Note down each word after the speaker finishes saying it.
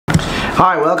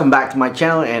Hi, welcome back to my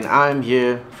channel, and I'm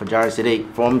here for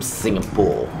JAMstack from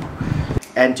Singapore.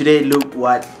 And today, look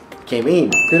what came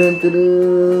in.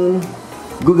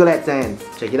 Google Adsense.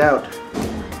 Check it out.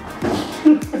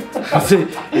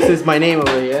 This is my name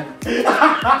over here.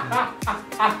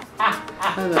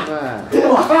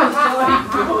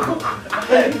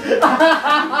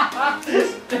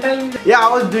 Yeah, I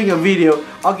was doing a video.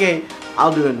 Okay,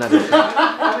 I'll do another.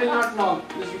 I will not know.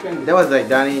 Yes, you can. That was like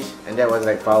Danish, and that was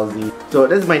like Fauzi. So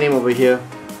this is my name over here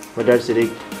for JAMstack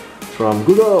from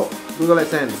Google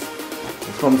Adsense.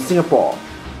 It's from Singapore.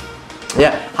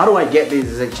 Yeah, how do I get this?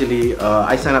 Is actually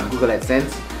I signed up Google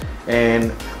Adsense,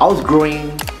 and I was growing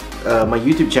my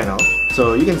YouTube channel.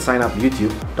 So you can sign up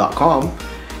YouTube.com,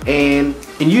 and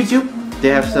in YouTube they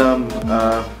have some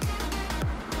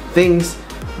things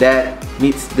that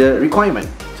meets the requirement.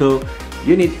 So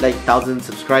you need like 1,000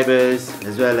 subscribers,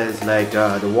 as well as like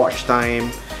the watch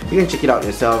time. You can check it out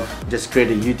yourself. Just create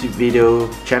a YouTube video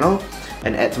channel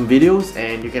and add some videos,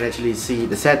 and you can actually see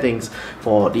the settings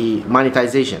for the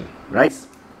monetization, right?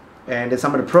 And there's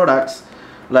some of the products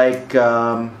like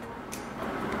you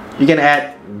can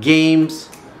add games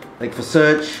like for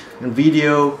search and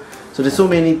video. So there's so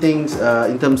many things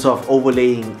in terms of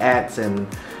overlaying ads, and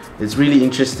it's really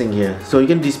interesting here. So you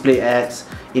can display ads,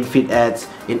 in-feed ads,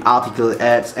 in-article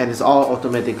ads, and it's all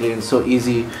automatically and so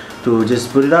easy to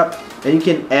just put it up. And you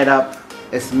can add up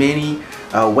as many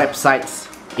websites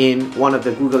in one of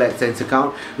the Google AdSense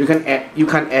account. You can't add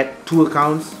two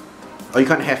accounts, or you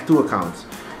can't have two accounts.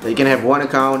 You can have one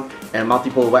account and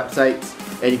multiple websites,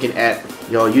 and you can add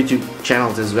your YouTube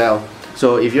channels as well.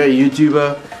 So if you're a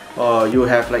YouTuber, or you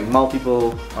have like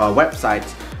multiple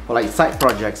websites for like side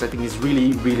projects, I think it's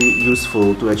really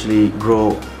useful to actually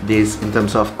grow this in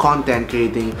terms of content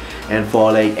creating and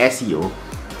for like SEO.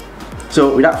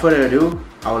 So without further ado,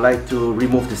 I would like to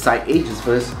remove the side edges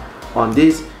first on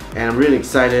this, and I'm really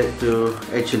excited to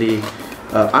actually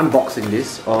unboxing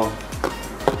this, or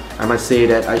I must say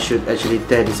that I should actually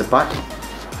tear this apart.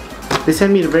 They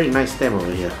sent me a very nice stamp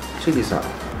over here. Check this out.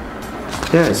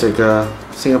 Yeah, it's like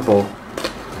Singapore.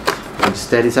 Just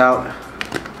tear this out.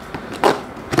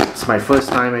 It's my first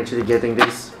time actually getting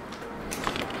this,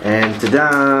 and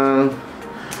ta-da!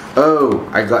 Oh,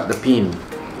 I got the pin,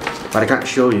 but I can't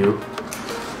show you.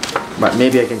 But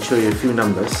maybe I can show you a few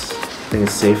numbers. I think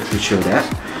it's safe to show that.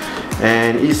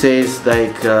 And it says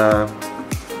like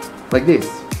this.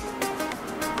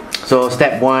 So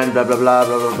step 1, blah blah blah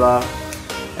blah blah blah,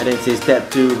 and then it says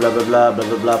step 2, blah blah blah blah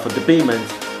blah blah for the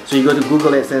payments. So you go to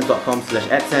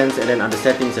googleadsense.com/adsense, and then under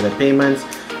settings and the payments,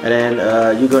 and then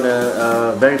you're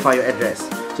gonna verify your address.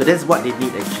 So that's what they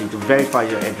need actually, to verify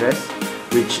your address,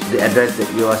 which the address that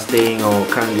you are staying or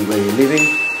currently where you're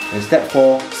living. And step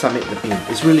 4, submit the pin.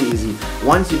 It's really easy.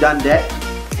 Once you've done that,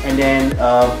 and then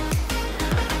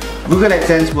Google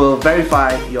AdSense will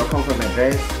verify your confirmed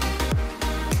address.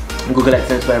 Google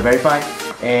AdSense will verify,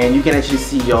 and you can actually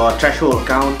see your threshold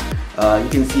account. You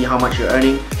can see how much you're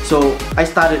earning. So I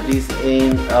started this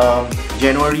in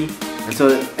January, and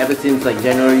so ever since like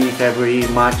January, February,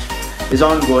 March, it's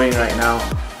ongoing right now.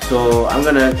 So I'm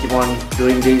gonna keep on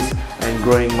doing this and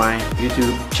growing my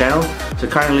YouTube channel. So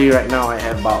currently right now I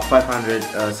have about 500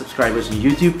 subscribers on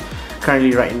YouTube.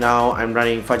 Currently right now I'm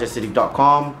running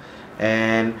FajarSiddiq.com,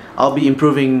 and I'll be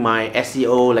improving my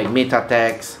SEO like meta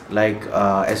tags, like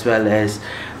as well as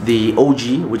the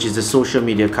OG, which is the social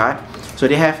media card. So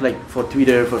they have like for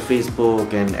Twitter, for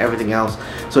Facebook, and everything else.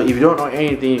 So if you don't know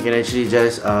anything, you can actually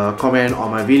just comment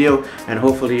on my video, and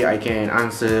hopefully I can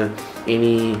answer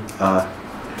any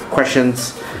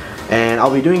questions. And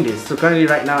I'll be doing this. So currently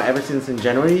right now, ever since in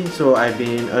January, so I've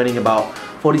been earning about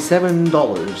 $47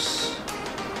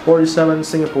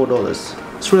 Singapore dollars.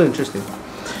 It's really interesting.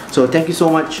 So thank you so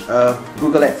much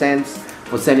Google AdSense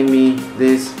for sending me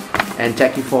this, and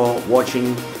thank you for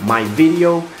watching my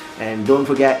video. And don't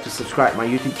forget to subscribe my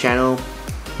YouTube channel,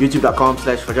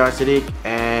 youtube.com/FajarSiddiq,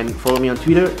 and follow me on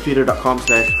Twitter,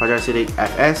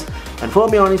 twitter.com/FajarSiddiqFS, and follow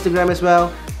me on Instagram as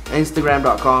well,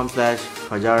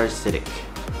 instagram.com/FajarSiddiq.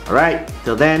 Alright,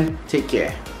 till then, take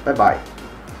care. Bye bye.